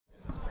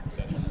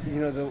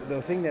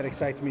The thing that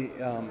excites me,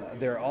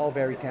 they're all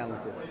very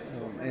talented.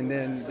 And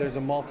then there's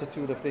a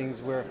multitude of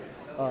things where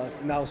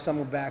now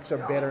some backs are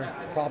better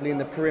probably in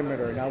the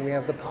perimeter. Now we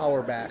have the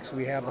power backs,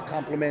 we have the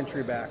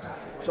complementary backs.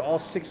 So all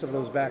 6 of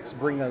those backs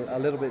bring a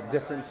little bit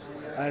different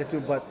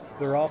attitude, but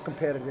they're all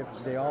competitive.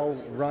 They all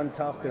run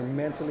tough, they're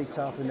mentally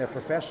tough, and they're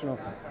professional.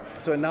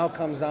 So it now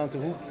comes down to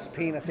who's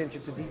paying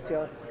attention to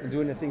detail and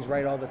doing the things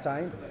right all the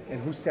time,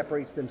 and who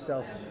separates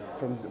themselves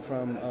from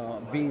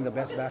being the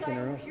best back in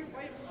the room. You,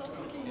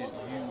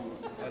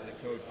 as a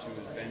coach who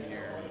has been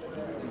here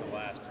in the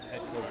last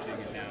head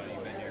coaching, and now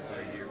you've been here for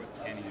a year with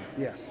Kenny.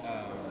 Yes.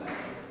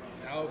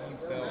 How have you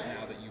felt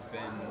now that you've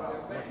been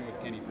working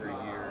with Kenny for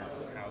a year,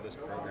 how this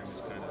program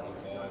has kind of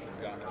evolved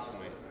and gotten to the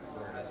point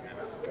where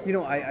it is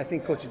now? I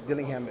think Coach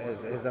Dillingham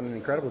has done an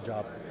incredible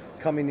job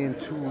coming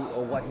into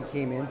what he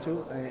came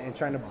into and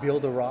trying to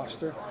build a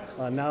roster.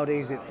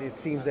 Nowadays, it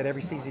seems that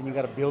every season you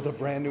got to build a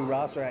brand new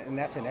roster, and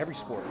that's in every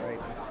sport, right?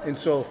 And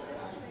so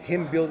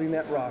him building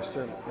that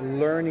roster,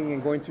 learning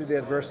and going through the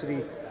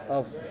adversity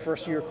of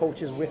first-year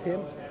coaches with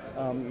him,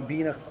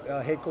 being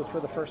a head coach for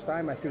the first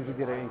time, I think he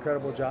did an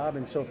incredible job.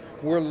 And so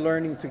we're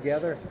learning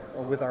together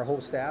with our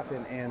whole staff,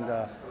 and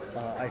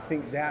I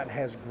think that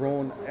has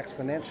grown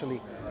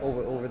exponentially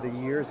over the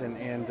years,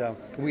 and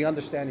we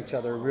understand each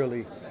other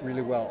really,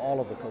 really well, all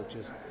of the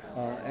coaches.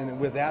 And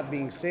with that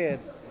being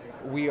said,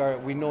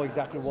 we know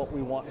exactly what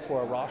we want for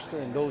our roster,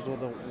 and those are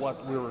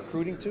what we're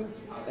recruiting to,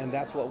 and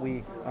that's what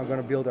we are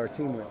going to build our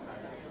team with.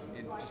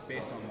 And just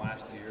based on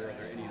last year, are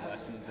there any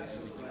lessons that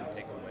you can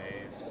take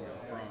away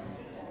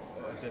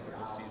from a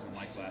difficult season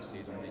like last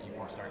season that you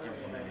can start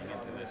implementing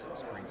into this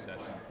spring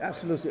session?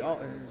 Absolutely.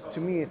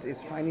 To me,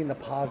 it's finding the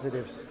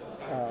positives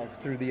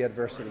through the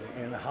adversity,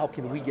 and how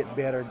can we get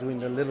better doing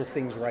the little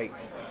things right.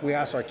 We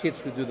ask our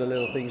kids to do the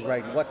little things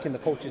right. What can the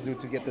coaches do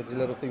to get the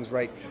little things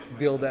right,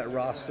 build that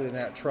roster and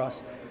that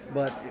trust?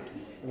 But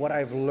what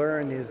I've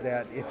learned is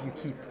that if you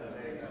keep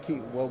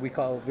what we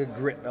call the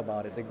grit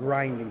about it, the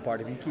grinding part,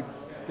 if you keep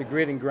the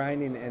grit and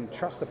grinding and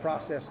trust the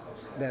process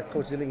that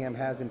Coach Dillingham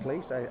has in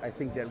place, I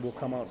think that will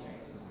come out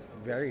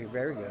very,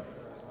 very good.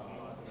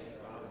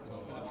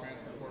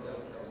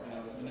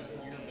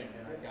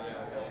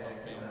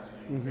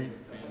 Mm-hmm.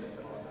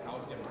 How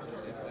different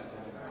is that?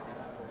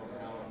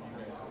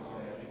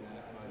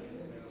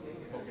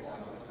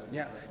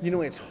 Yeah,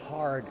 it's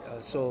hard.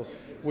 So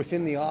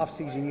within the off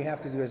season, you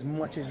have to do as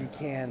much as you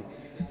can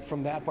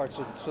from that part,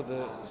 so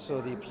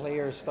the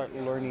players start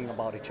learning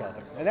about each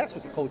other, and that's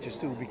what the coaches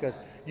do, because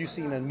you've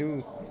seen a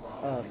new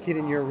kid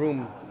in your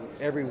room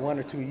every 1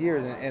 or 2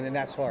 years, and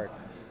that's hard.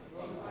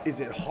 Is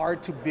it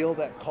hard to build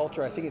that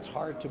culture? I think it's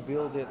hard to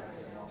build it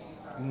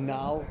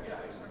now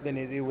than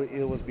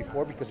it was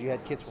before, because you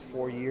had kids for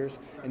 4 years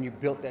and you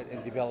built that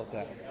and developed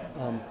that.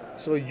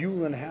 So you're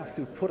going to have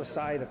to put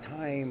aside a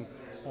time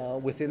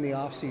within the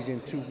off season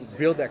to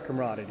build that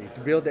camaraderie,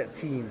 to build that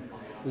team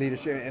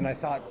leadership. And I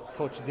thought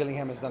Coach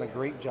Dillingham has done a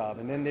great job.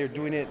 And then they're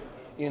doing it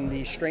in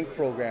the strength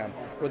program,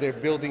 where they're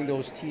building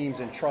those teams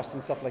and trust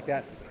and stuff like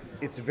that.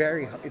 It's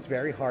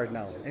very hard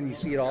now, and you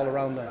see it all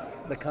around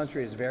the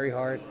country. It's very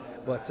hard,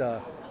 but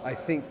I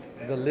think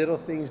the little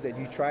things that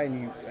you try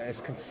and you,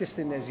 as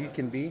consistent as you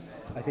can be,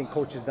 I think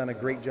Coach has done a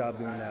great job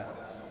doing that.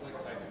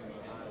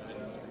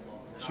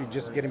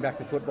 Just getting back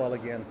to football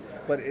again,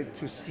 but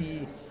to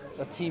see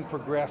a team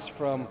progress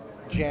from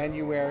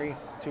January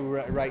to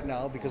right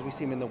now, because we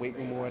see them in the weight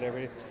room or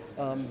whatever,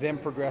 them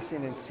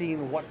progressing and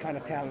seeing what kind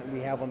of talent we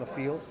have on the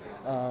field,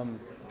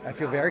 I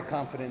feel very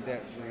confident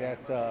that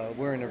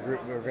we're in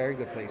a very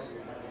good place.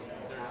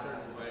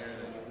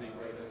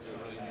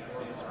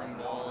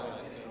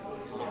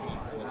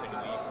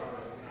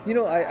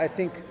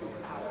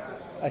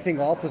 I think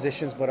all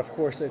positions, but of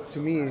course, to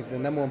me, the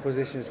number one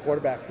position is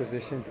quarterback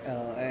position,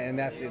 and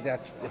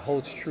that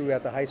holds true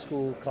at the high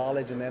school,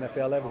 college, and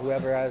NFL level.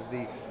 Whoever has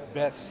the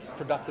best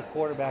productive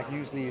quarterback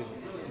usually is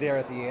there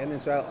at the end,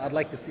 and so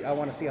I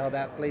want to see how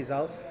that plays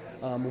out.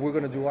 We're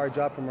going to do our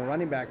job from a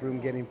running back room,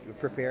 getting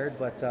prepared,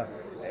 but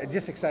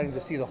just exciting to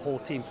see the whole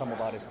team come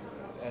about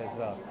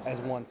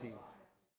as one team.